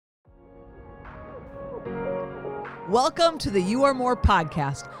Welcome to the You Are More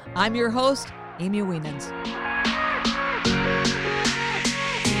podcast. I'm your host, Amy Wienens.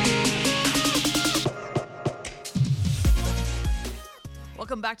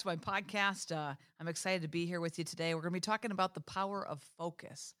 Welcome back to my podcast. I'm excited to be here with you today. We're going to be talking about the power of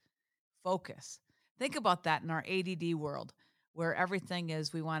focus. Focus. Think about that in our ADD world, where everything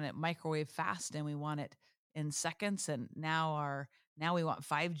is, we want it microwave fast and we want it in seconds. And now we want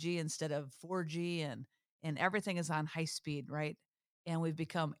 5G instead of 4G, and everything is on high speed, right? And we've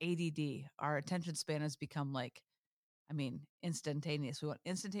become ADD. Our attention span has become instantaneous. We want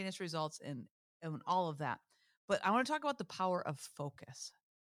instantaneous results and all of that. But I want to talk about the power of focus.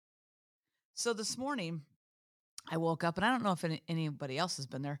 So this morning, I woke up, and I don't know if anybody else has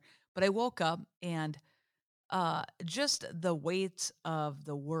been there, but I woke up and just the weights of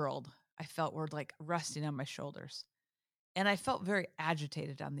the world I felt were like resting on my shoulders. And I felt very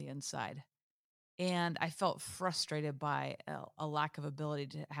agitated on the inside. And I felt frustrated by a lack of ability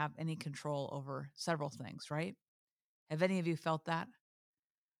to have any control over several things, right? Have any of you felt that?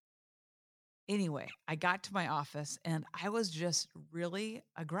 Anyway, I got to my office and I was just really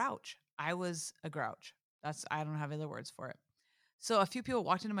a grouch. I was a grouch. I don't have other words for it. So a few people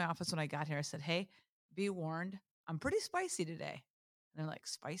walked into my office when I got here. I said, "Hey, be warned, I'm pretty spicy today." And they're like,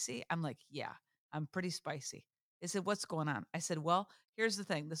 "Spicy?" I'm like, "Yeah, I'm pretty spicy." They said, "What's going on?" I said, "Well, here's the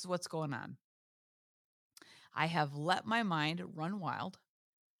thing. This is what's going on. I have let my mind run wild.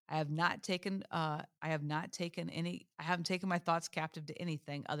 I haven't taken my thoughts captive to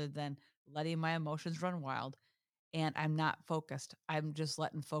anything other than letting my emotions run wild, and I'm not focused. I'm just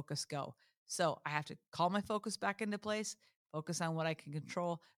letting focus go. So I have to call my focus back into place, focus on what I can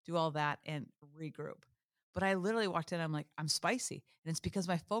control, do all that, and regroup." But I literally walked in, I'm like, I'm spicy. And it's because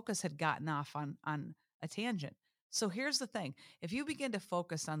my focus had gotten off on a tangent. So here's the thing. If you begin to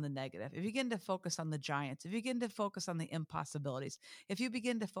focus on the negative, if you begin to focus on the giants, if you begin to focus on the impossibilities, if you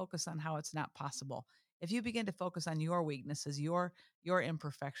begin to focus on how it's not possible, if you begin to focus on your weaknesses, your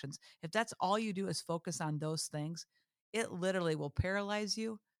imperfections, if that's all you do is focus on those things, it literally will paralyze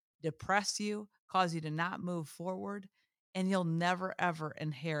you, depress you, cause you to not move forward, and you'll never, ever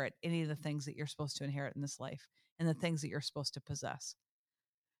inherit any of the things that you're supposed to inherit in this life and the things that you're supposed to possess.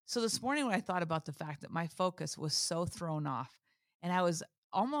 So this morning, when I thought about the fact that my focus was so thrown off and I was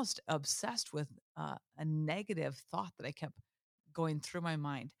almost obsessed with a negative thought that I kept going through my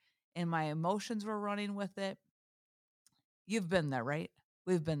mind and my emotions were running with it. You've been there, right?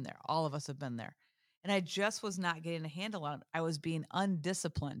 We've been there. All of us have been there. And I just was not getting a handle on it. I was being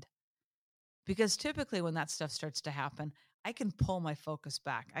undisciplined. Because typically when that stuff starts to happen, I can pull my focus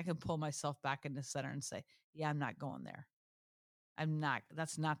back. I can pull myself back into center and say, "Yeah, I'm not going there.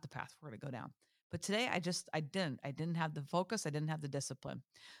 That's not the path we're going to go down." But today I didn't have the focus. I didn't have the discipline.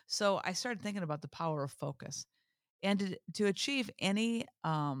 So I started thinking about the power of focus. And to achieve any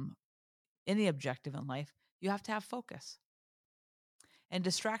objective in life, you have to have focus. And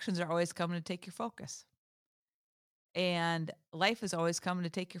distractions are always coming to take your focus. And life is always coming to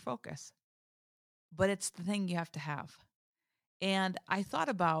take your focus. But it's the thing you have to have. And I thought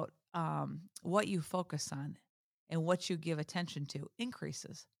about what you focus on and what you give attention to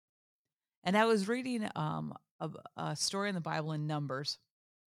increases. And I was reading a story in the Bible in Numbers,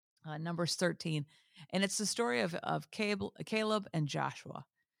 Numbers 13, and it's the story of Caleb and Joshua.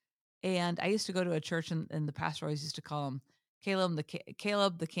 And I used to go to a church, and the pastor always used to call him Caleb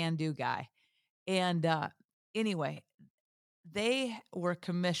the can-do guy. And anyway, they were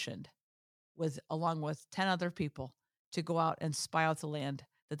commissioned along with 10 other people to go out and spy out the land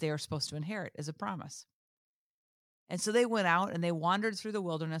that they were supposed to inherit as a promise. And so they went out and they wandered through the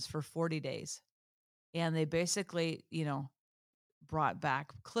wilderness for 40 days. And they basically, brought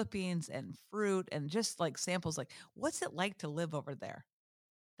back clippings and fruit and just like samples, like, what's it like to live over there?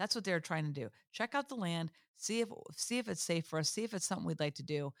 That's what they're trying to do. Check out the land, see if it's safe for us, see if it's something we'd like to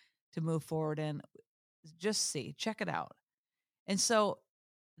do to move forward in. Just check it out. And so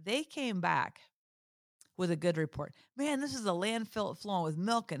they came back with a good report. "Man, this is a land flowing with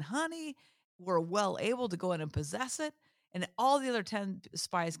milk and honey. We're well able to go in and possess it." And all the other 10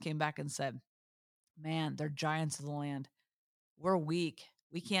 spies came back and said, "Man, they're giants of the land. We're weak.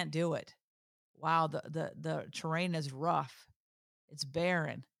 We can't do it. Wow, the terrain is rough. It's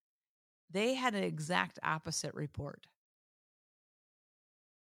barren." They had an exact opposite report.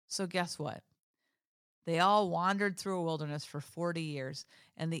 So guess what? They all wandered through a wilderness for 40 years,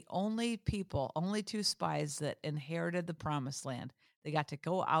 and the only two spies that inherited the promised land, they got to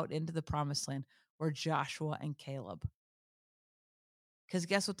go out into the promised land, were Joshua and Caleb. Because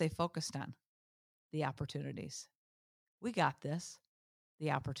guess what they focused on? The opportunities. We got this.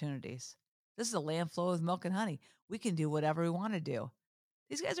 The opportunities. This is a land flowing with milk and honey. We can do whatever we want to do.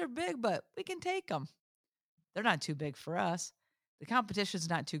 These guys are big, but we can take them. They're not too big for us. The competition's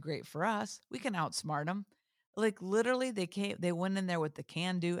not too great for us. We can outsmart them. Like literally, they went in there with the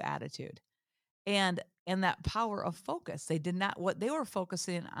can-do attitude. And that power of focus. They did not what they were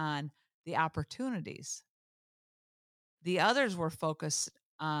focusing on the opportunities. The others were focused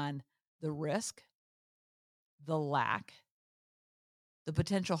on the risk, the lack, the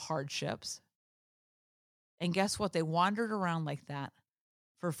potential hardships. And guess what? They wandered around like that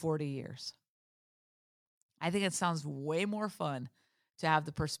for 40 years. I think it sounds way more fun to have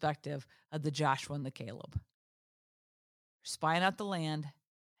the perspective of the Joshua and the Caleb. You're spying out the land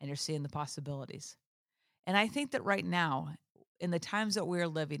and you're seeing the possibilities. And I think that right now, in the times that we're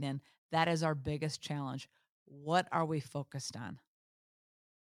living in, that is our biggest challenge. What are we focused on?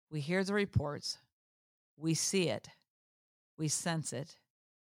 We hear the reports, we see it, we sense it,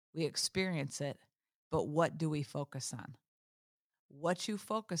 we experience it, but what do we focus on? What you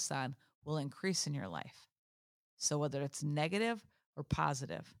focus on will increase in your life. So whether it's negative or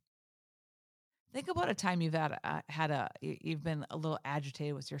positive. Think about a time you've been a little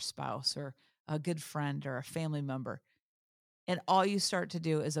agitated with your spouse or a good friend or a family member, and all you start to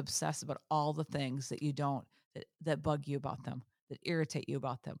do is obsess about all the things that you don't that bug you about them, that irritate you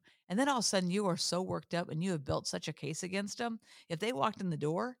about them. And then all of a sudden you are so worked up and you have built such a case against them. If they walked in the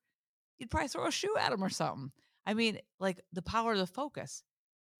door, you'd probably throw a shoe at them or something. I mean, like the power of the focus.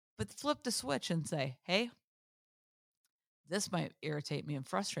 But flip the switch and say, hey, this might irritate me and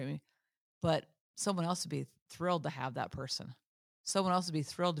frustrate me, but someone else would be thrilled to have that person. Someone else would be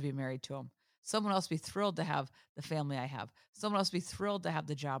thrilled to be married to them. Someone else would be thrilled to have the family I have. Someone else would be thrilled to have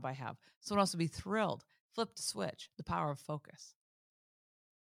the job I have. Someone else would be thrilled. Flip the switch, the power of focus.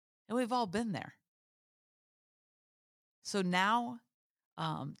 And we've all been there. So now,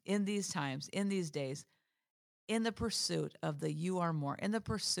 in these times, in these days, in the pursuit of the you are more, in the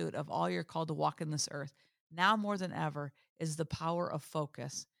pursuit of all you're called to walk in this earth, now more than ever is the power of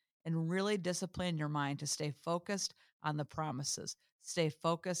focus and really discipline your mind to stay focused on the promises, stay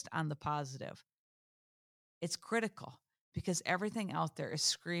focused on the positive. It's critical because everything out there is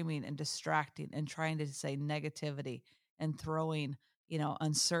screaming and distracting and trying to say negativity and throwing,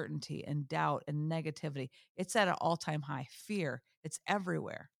 uncertainty and doubt and negativity. It's at an all-time high. Fear, it's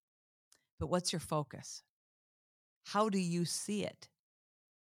everywhere. But what's your focus? How do you see it?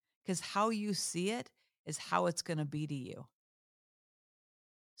 Because how you see it is how it's going to be to you.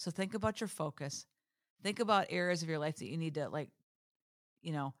 So think about your focus. Think about areas of your life that you need to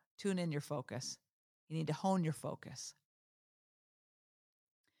tune in your focus. You need to hone your focus.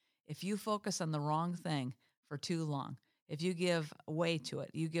 If you focus on the wrong thing for too long, if you give way to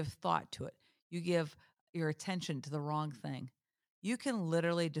it, you give thought to it, you give your attention to the wrong thing, you can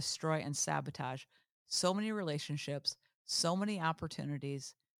literally destroy and sabotage so many relationships, so many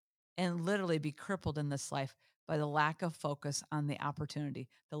opportunities, and literally be crippled in this life by the lack of focus on the opportunity,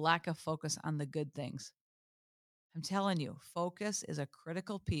 the lack of focus on the good things. I'm telling you, focus is a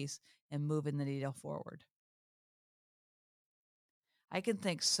critical piece in moving the needle forward. I can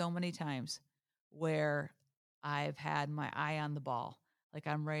think so many times where I've had my eye on the ball, like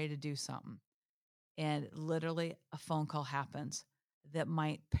I'm ready to do something, and literally a phone call happens that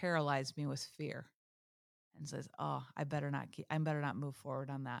might paralyze me with fear and says, "Oh, I better not move forward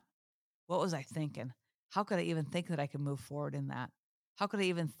on that. What was I thinking? How could I even think that I could move forward in that? How could I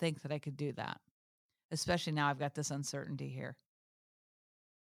even think that I could do that? Especially now I've got this uncertainty here."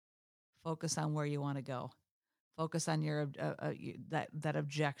 Focus on where you want to go. Focus on that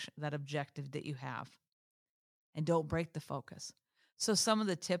objective that you have, and don't break the focus. So some of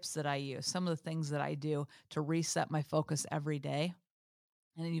the tips that I use, some of the things that I do to reset my focus every day.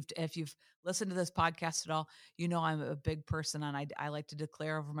 And if you've listened to this podcast at all, you know I'm a big person on I like to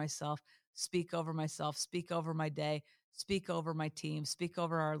declare over myself, speak over my day, speak over my team, speak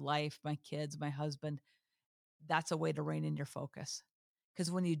over our life, my kids, my husband. That's a way to rein in your focus. Because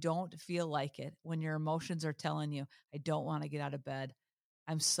when you don't feel like it, when your emotions are telling you, I don't want to get out of bed,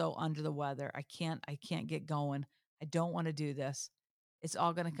 I'm so under the weather, I can't get going, I don't want to do this, it's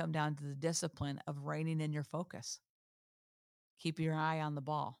all going to come down to the discipline of reining in your focus. Keep your eye on the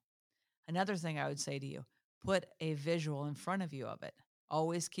ball. Another thing I would say to you, put a visual in front of you of it.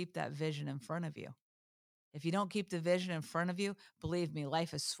 Always keep that vision in front of you. If you don't keep the vision in front of you, believe me,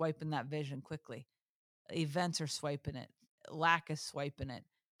 life is swiping that vision quickly. Events are swiping it. Lack is swiping it.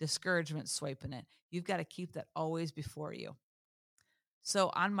 Discouragement swiping it. You've got to keep that always before you.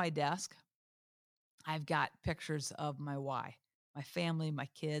 So on my desk, I've got pictures of my why, my family, my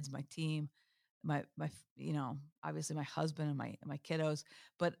kids, my team, obviously my husband and my kiddos,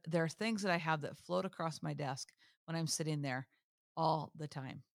 but there are things that I have that float across my desk when I'm sitting there all the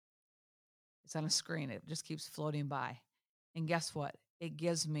time. It's on a screen. It just keeps floating by. And guess what? It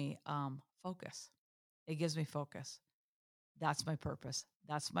gives me focus. It gives me focus. That's my purpose.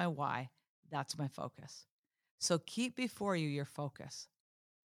 That's my why. That's my focus. So keep before you your focus.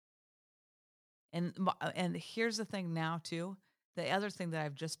 And here's the thing now too. The other thing that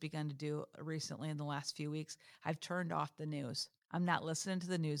I've just begun to do recently in the last few weeks, I've turned off the news. I'm not listening to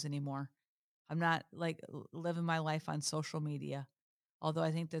the news anymore. I'm not like living my life on social media. Although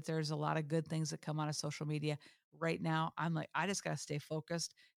I think that there's a lot of good things that come out of social media right now, I'm like, I just got to stay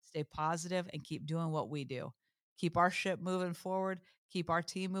focused, stay positive, and keep doing what we do. Keep our ship moving forward, keep our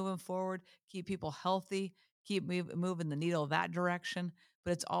team moving forward, keep people healthy, keep moving the needle that direction.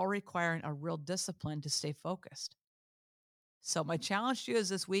 But it's all requiring a real discipline to stay focused. So, my challenge to you is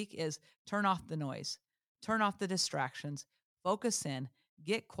this week is turn off the noise, turn off the distractions, focus in,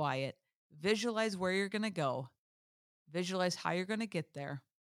 get quiet, visualize where you're going to go, visualize how you're going to get there.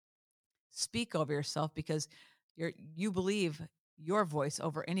 Speak over yourself because you believe your voice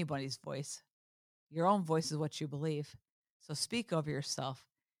over anybody's voice. Your own voice is what you believe. So speak over yourself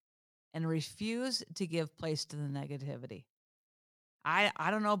and refuse to give place to the negativity. I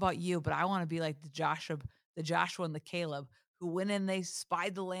don't know about you, but I want to be like the Joshua and the Caleb who went in, they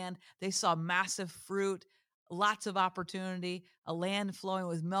spied the land, they saw massive fruit, lots of opportunity, a land flowing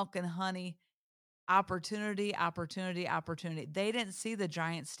with milk and honey. Opportunity, opportunity, opportunity. They didn't see the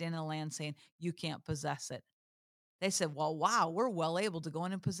giant stand in the land saying, you can't possess it. They said, well, wow, we're well able to go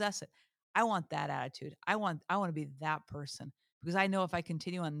in and possess it. I want that attitude. I want to be that person because I know if I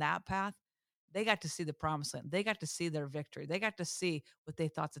continue on that path, they got to see the promised land. They got to see their victory. They got to see what they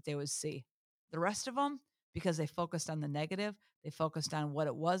thought that they would see. The rest of them, because they focused on the negative, they focused on what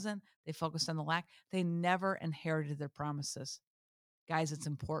it wasn't, they focused on the lack, they never inherited their promises. Guys, it's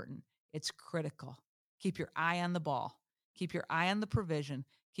important. It's critical. Keep your eye on the ball. Keep your eye on the provision.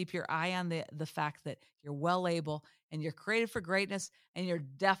 Keep your eye on the fact that you're well able and you're created for greatness and you're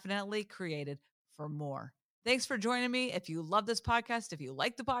definitely created for more. Thanks for joining me. If you love this podcast, if you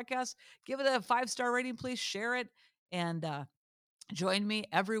like the podcast, give it a 5-star rating, please share it. And join me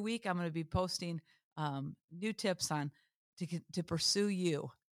every week. I'm going to be posting new tips on to pursue you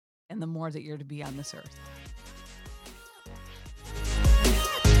and the more that you're to be on this earth.